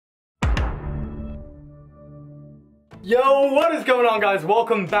Yo, what is going on, guys?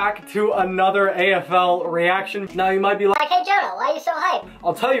 Welcome back to another AFL reaction. Now you might be like, hey Jonah, why are you so hyped?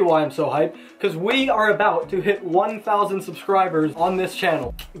 I'll tell you why I'm so hyped, because we are about to hit 1,000 subscribers on this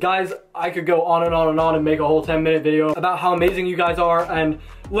channel. Guys, I could go on and on and on and make a whole 10-minute video about how amazing you guys are, and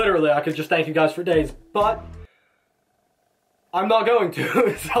literally I could just thank you guys for days, but I'm not going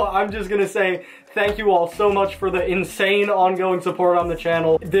to. So I'm just gonna say thank you all so much for the insane ongoing support on the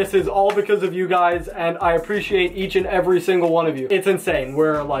channel. This is all because of you guys, and I appreciate each and every single one of you. It's insane.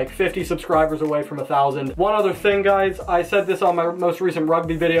 We're like 50 subscribers away from 1,000. One other thing, guys, I said this on my most recent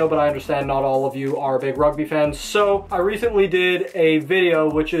rugby video, but I understand not all of you are big rugby fans. So I recently did a video,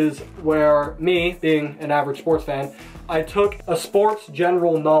 which is where me, being an average sports fan, I took a sports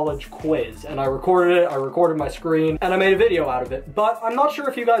general knowledge quiz and I recorded it, I recorded my screen, and I made a video out of it. But I'm not sure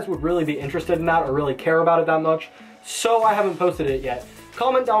if you guys would really be interested in that or really care about it that much, so I haven't posted it yet.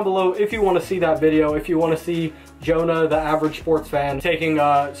 Comment down below if you want to see that video, if you want to see Jonah, the average sports fan, taking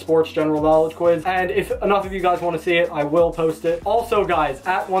a sports general knowledge quiz. And if enough of you guys want to see it, I will post it. Also, guys,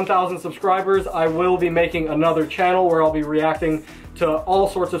 at 1,000 subscribers, I will be making another channel where I'll be reacting to all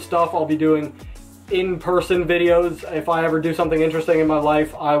sorts of stuff. I'll be doing in-person videos. If I ever do something interesting in my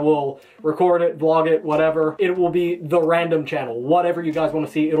life, I will record it, vlog it, whatever. It will be the random channel. Whatever you guys want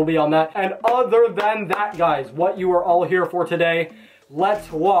to see, it'll be on that. And other than that, guys, what you are all here for today,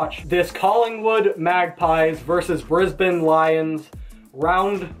 let's watch this Collingwood Magpies versus Brisbane Lions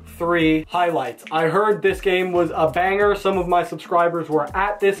round 3 highlights. I heard this game was a banger. Some of my subscribers were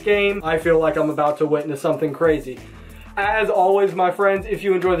at this game. I feel like I'm about to witness something crazy. As always, my friends, if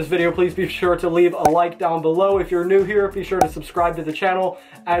you enjoyed this video, please be sure to leave a like down below. If you're new here, be sure to subscribe to the channel.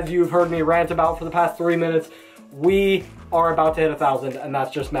 As you've heard me rant about for the past 3 minutes, we are about to hit 1,000, and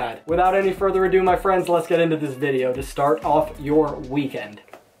that's just mad. Without any further ado, my friends, let's get into this video to start off your weekend.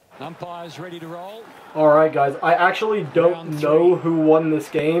 Umpires ready to roll. Alright, guys, I actually don't know who won this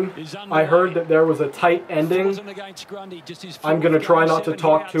game. I heard that there was a tight ending. I'm going to try not to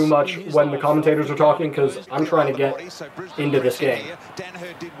talk too much when the commentators are talking, because I'm trying to get into this game. That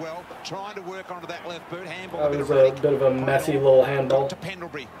was a bit of a messy little handball.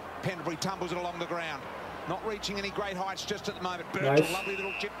 Pendlebury tumbles it along the ground. Not reaching any great heights just at the moment. Nice. Lovely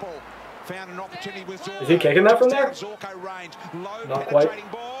little chip ball. Found an opportunity with Zorko. Is he kicking that from there? Not quite.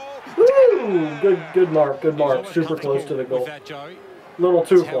 Woo! Good mark, good mark. Super close to the goal. Little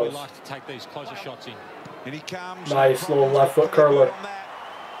too close. Nice little left foot curler.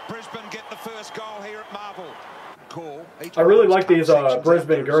 Brisbane get the first goal here at Marvel. Cool. I really like these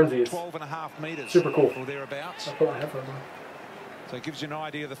Brisbane Guernseys. 12.5 metres. Super cool. Or thereabouts. That's what I have on them. So it gives you an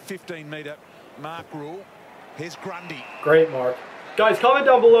idea of the 15-metre mark rule. Here's Grundy. Great mark. Guys, comment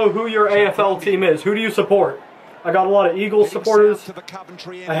down below who your AFL team is. Who do you support? I got a lot of Eagles supporters.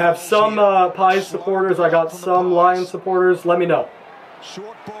 I have some Pies supporters. I got some Lions supporters. Let me know.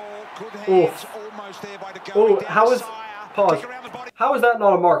 Oof. Oh, how is... Pause. How is that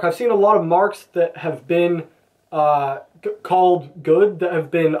not a mark? I've seen a lot of marks that have been called good, that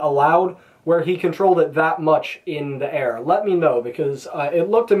have been allowed, where he controlled it that much in the air. Let me know, because it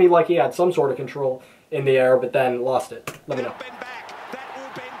looked to me like he had some sort of control in the air, but then lost it. Let me know.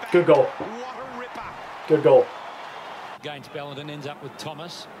 Good goal. Good goal. Against Belladon, ends up with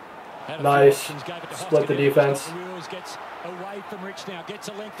Thomas. Nice. Split the defense.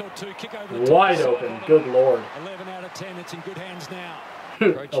 Wide open. Good lord. 11 out of 10. It's in good hands now.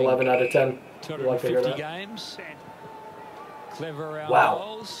 11 out of 10. 250 games. Clever around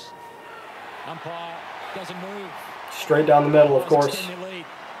goals. Umpire doesn't move. Straight down the middle, of course.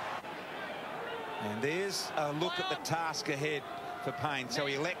 And there's a look at the task ahead for Payne. So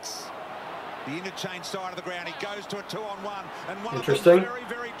he elects the interchange side of the ground. He goes to a 2-on-1, and one interesting. of them very,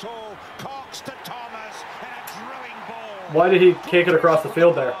 very tall. Cox to Thomas, and a drilling ball. Why did he kick it across the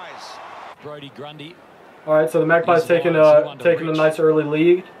field there? Brody Grundy. All right, so the Magpies taking a nice early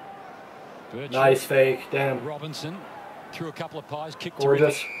lead. Nice fake, damn. Robinson threw a couple of pies, kicked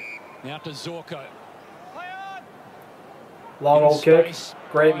gorgeous. Now to Zorko. Long old kick.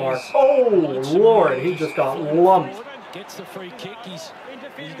 Great mark. Oh, Lord, he just got lumped. Gets the free kick. He's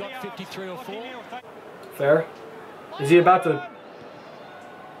got 53 or 4. Fair. Is he about to...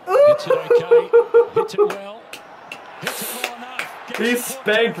 Hits it okay. Hits it well. Hits it well enough. He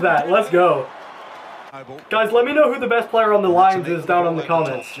spanked that. Let's go. Guys, let me know who the best player on the Lions is down in the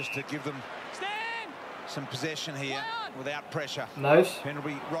comments. Just to give them some possession here without pressure. Nice.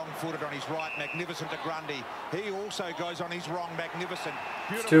 Pendlebury wrong-footed on his right, magnificent to Grundy. He also goes on his wrong, magnificent.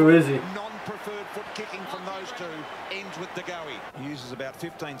 It's too easy. Non-preferred foot kicking from those two ends with De Goey. He uses about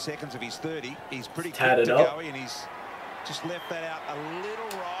 15 seconds of his 30. He's pretty quick, De Goey, and he's just left that out a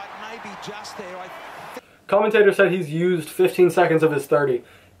little right, maybe just there. Commentator said he's used 15 seconds of his 30.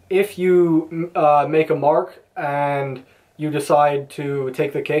 If you make a mark and you decide to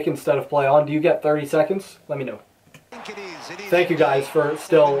take the kick instead of play on, do you get 30 seconds? Let me know. Thank you guys for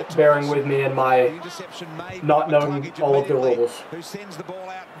still bearing with me in my not knowing all of the rules. Who sends the ball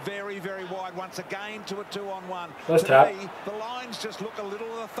out very, very wide once again to a 2-on-1. Let's tap. The lines just look a little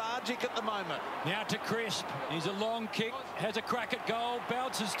lethargic at the moment. Now to Crisp. He's a long kick. Has a crack at goal.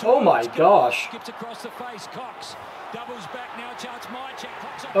 Bounces to Oh my gosh. Skips across the face. Cox doubles back now. Chance Mycheck.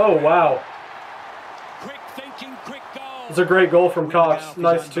 Oh wow. Quick thinking, quick goal. It's a great goal from Cox.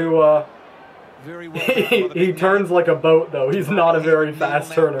 Nice to Very well he turns like a boat though. He's not a very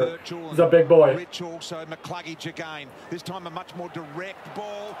fast turner. He's a big boy. Rich also McCluggage again. This time a much more direct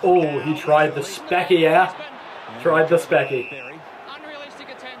ball. Oh, he tried the specky, yeah. Tried the specky. Unrealistic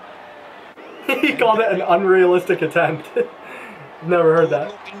attempt. He called it an unrealistic attempt. Never heard that.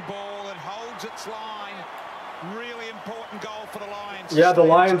 Looking ball and holds its line. Really important goal for the Lions. Yeah, the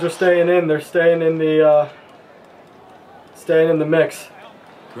Lions are staying in. They're staying in the mix.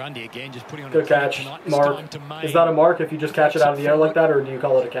 Grundy again, just putting on Good a catch, mark. Is that a mark if you just catch it out of the air like that, or do you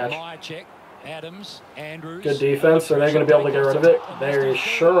call it a catch? Mycheck, Adams, Andrews. Good defense. Are they going to be able to get rid of it? They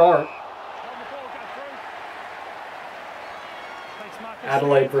sure aren't.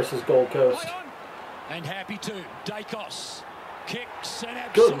 Adelaide versus Gold Coast. And happy too. Dacos kicks and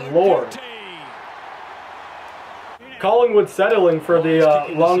Good Lord. beauty. Collingwood settling for the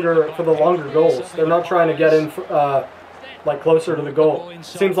longer goals. They're not trying to get in like closer to the goal.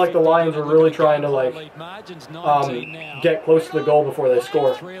 Seems like the Lions are really trying to like get close to the goal before they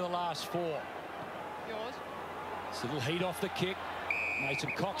score. 3 of the last 4. It's a little heat off the kick. Mason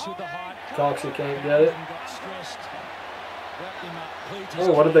Cox with the height. Cox, you can't get it. Got stressed. Wrapped him up.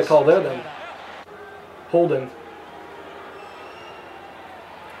 Oh, what did they call there then? Holding.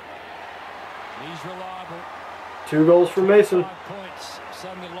 He's reliable. 2 goals for Mason. 5 points.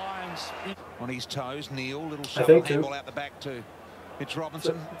 Suddenly Lions On his toes, Neil. Little I think shovel two. handball out the back to Mitch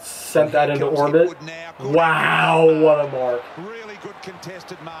Robinson. Sent that into orbit. Wow, what a mark. Really good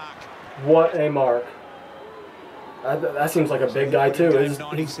contested mark. What a mark. That seems like a big guy too. His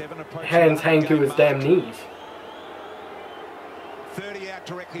hands hang to his damn knees. 30 out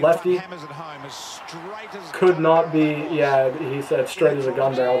directly. Lefty. Hammers at home as straight as Could not be, yeah, he said straight as a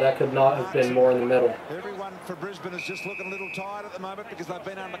gun barrel. That could not have been more in the middle. Everyone for Brisbane is just looking a little tired at the moment because they've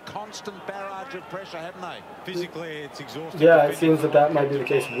been under constant barrage of pressure, haven't they? Physically, it's exhausting. Yeah, it seems that might be the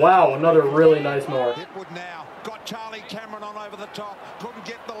case. Wow, another really nice mark. Hitwood now got Charlie Cameron on over the top. Couldn't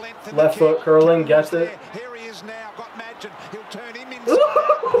get the length in Left the foot kick. curling, gets it. Here he is now. Got Madgen. He'll turn him inside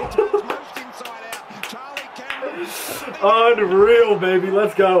out. He turns most inside out. Charlie Cameron. Unreal, baby.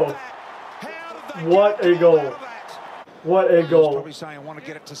 Let's go. How did they What get a the goal. ball out of that? What a He's goal. probably saying, I want to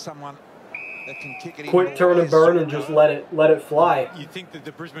get it to someone that can kick it in. Quick turn and burn and just let it fly. You think that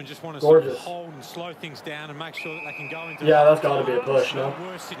the Brisbane just want to Gorgeous. sort of hold and slow things down and make sure that they can go into Yeah, that's got to be a push, no? a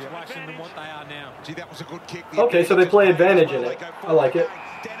worse situation than what they are now. Gee, that was a good kick. Okay, so they play advantage in it. I like it.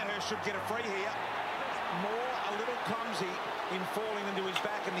 Danaher should get a free here. Moore a little clumsy in falling into his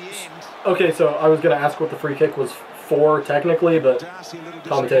back in the end. Okay, so I was going to ask what the free kick was for technically, but Darcy a little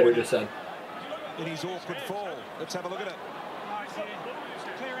commentator disappointed just said. in his awkward fall. Let's have a look at it.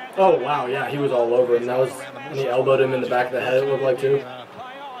 Oh, wow, yeah, he was all over him. And he elbowed him in the back of the head, it looked like, too.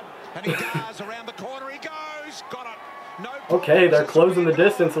 And he does around the corner. He goes. Got it. No. Okay, they're closing the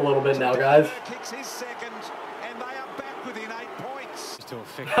distance a little bit now, guys. Kicks his second, and they are back within 8 points.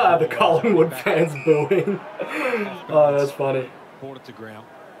 The Collingwood fans booing. Oh, that's funny. Brought it to ground.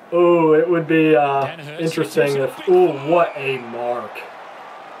 Oh, it would be interesting if... Oh, what a mark.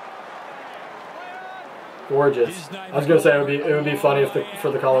 Gorgeous. I was gonna say it would be funny if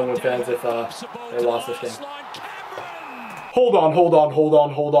for the Collingwood fans if they lost this game. Hold on.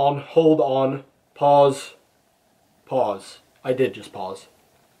 Pause. I did just pause.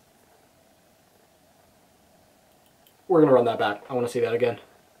 We're gonna run that back. I want to see that again.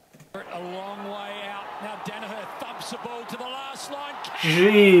 a long way out. Now Danaher thumps the ball to the last line.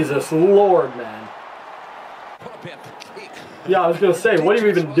 Jesus Lord, man. What about the kick? Yeah, I was gonna say, what do you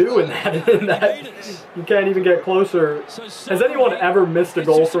even do in that? You can't even get closer. Has anyone ever missed a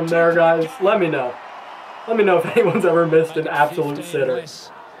goal from there, guys? Let me know. Let me know if anyone's ever missed an absolute sitter.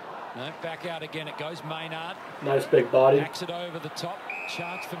 No, back out again. It goes Maynard. Nice big body. Backs it over the top.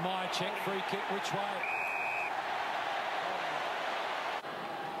 Chance for Mycheck. Free kick. Which way?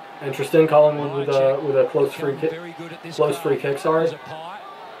 Interesting. Collingwood with a close free kick. Close free kick. Sorry.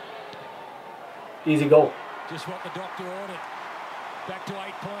 Easy goal. Just what the doctor ordered. Back to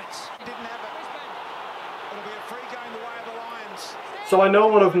 8 points. Didn't have it. It'll be a free game the way of the Lions. So I know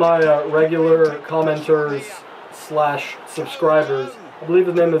one of my regular commenters slash subscribers, I believe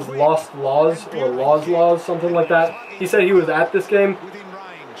his name is Lost Laws or Laws, something like that. He said he was at this game. Within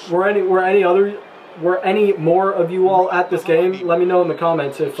range. Were any more of you all at this game? Let me know in the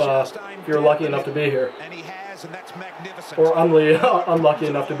comments if you're lucky enough to be here, And he has, and that's magnificent. or unlucky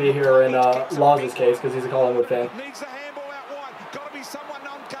enough to be here in Laws' case because he's a Collingwood fan. Needs the handball out wide. Got to be someone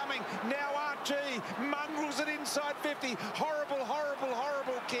oncoming. Now RG mongrels it inside 50. Horrible, horrible,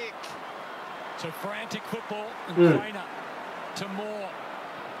 horrible kick. So frantic football and Crainer to Moore.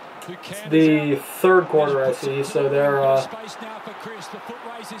 It's the third quarter, I see, so they're Space now for Chris. The foot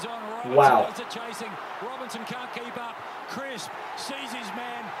race is on. wow. Chasing. Robinson can't keep up. Crisp sees his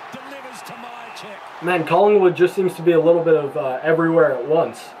man, delivers to Myercheck. Man, Collingwood just seems to be a little bit of everywhere at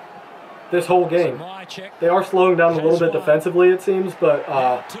once. This whole game. They are slowing down a little bit defensively, it seems, but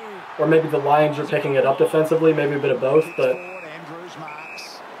or maybe the Lions are picking it up defensively, maybe a bit of both, but Andrews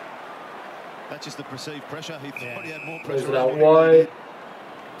marks. That's just the perceived pressure. He thought he had more plays pressure. it out wide.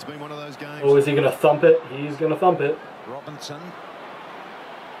 It's been one of those games. Oh, is he going to thump it? He's going to thump it. Robinson.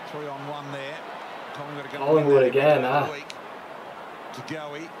 3-on-1 there. Collingwood again, To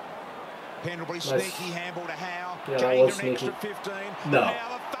Goey. Pendlebury, Nice. sneaky handball to Howe. Yeah, that Gained was an extra sneaky. 15. No.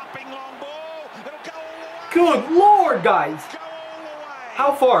 Now the thumping long ball. It'll go all the way. Good Lord, guys! Go all the way.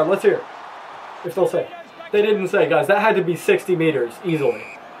 How far? Let's hear. If they'll say. They didn't say, guys. That had to be 60 meters, easily.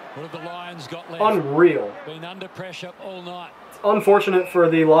 What have the Lions got left? Unreal. Been under pressure all night. Unfortunate for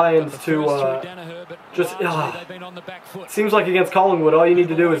the Lions to just they've been on the back foot. seems like against Collingwood all you need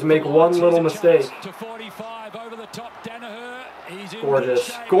to do is make one little mistake. To 45 over the top. Danaher. He's in Gorgeous.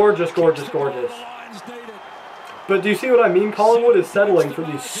 good shape. Gorgeous, gorgeous, Kicks the ball gorgeous. the Lions needed. But do you see what I mean? Collingwood is settling for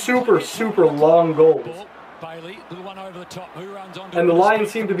these super, super long goals. Bailey, the one over the top. Who runs on And the Lions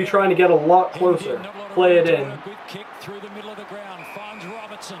seem to be trying to get a lot closer. Play it in. Good kick through the middle of the ground. Finds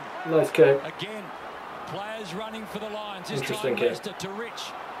Robertson. Nice kick. Again, players running for the Lions. This Interesting time kick. Lester to Rich.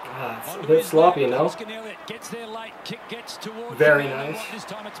 Ah, it's a Onto bit his sloppy, left. no? Oscar Elliott gets there late. Kick gets towards Very the nice. This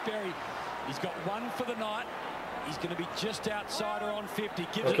time it's Berry. He's got one for the night. He's going to be just outside or on 50.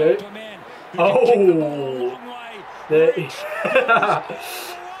 Gives Okay. it to a man who can kick the ball a long way.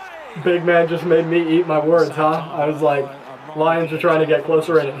 Big man just made me eat my words, huh? I was like, Lions are trying to get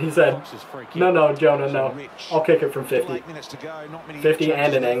closer in. He said, no, Jonah, no. I'll kick it from 50. 50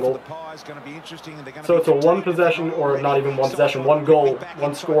 and an angle. So it's a one possession, or not even one possession, one goal,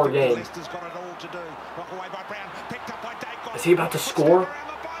 one score game. Is he about to score?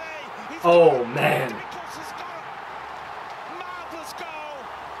 Oh, man.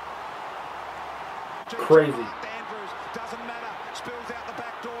 Crazy.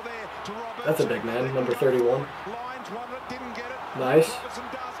 That's a big man, number 31. Nice.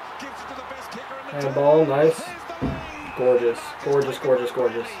 Handball, nice. Gorgeous, gorgeous, gorgeous,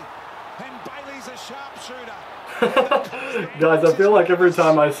 gorgeous. Guys, I feel like every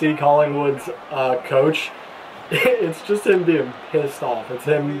time I see Collingwood's coach, it's just him being pissed off. It's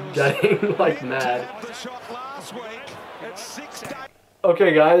him getting, like, mad.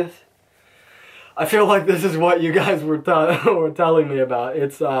 Okay, guys. I feel like this is what you guys were telling me about.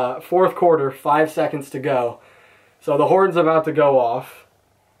 It's fourth quarter, 5 seconds to go. So the horn's about to go off.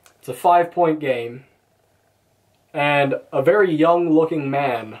 It's a 5-point game. And a very young-looking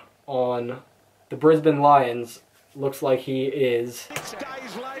man on the Brisbane Lions looks like he is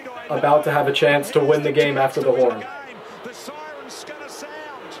about to have a chance to win the game after the horn.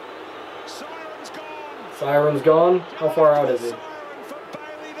 Siren's gone? How far out is he?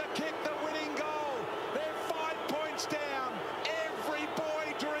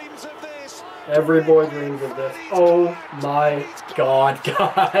 Every boy dreams of this. Oh my god,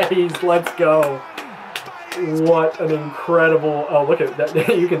 guys, let's go. What an incredible... Oh, look at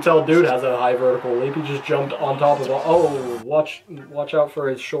that. You can tell dude has a high vertical leap. He just jumped on top of it. Oh, watch out for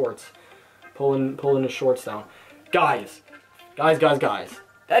his shorts. Pulling his shorts down. Guys.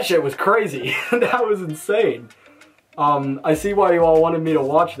 That shit was crazy. That was insane. I see why you all wanted me to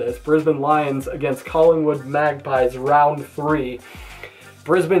watch this. Brisbane Lions against Collingwood Magpies, round 3.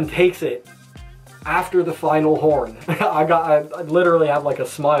 Brisbane takes it after the final horn. I literally have like a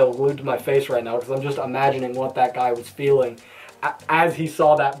smile glued to my face right now because I'm just imagining what that guy was feeling as he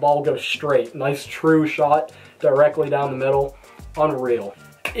saw that ball go straight. Nice true shot directly down the middle. Unreal.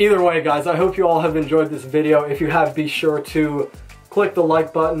 Either way, guys, I hope you all have enjoyed this video. If you have, be sure to click the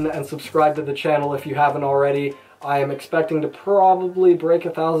like button and subscribe to the channel if you haven't already. I am expecting to probably break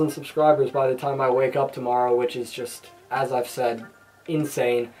 1,000 subscribers by the time I wake up tomorrow, which is just, as I've said,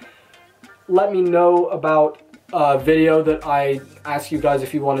 insane. Let me know about video that I asked you guys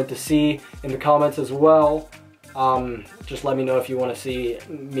if you wanted to see in the comments as well. Just let me know if you want to see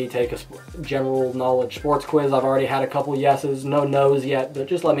me take a general knowledge sports quiz. I've already had a couple yeses, no nos yet, but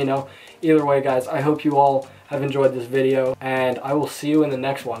just let me know. Either way, guys, I hope you all have enjoyed this video, and I will see you in the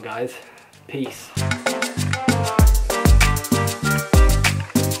next one, guys. Peace.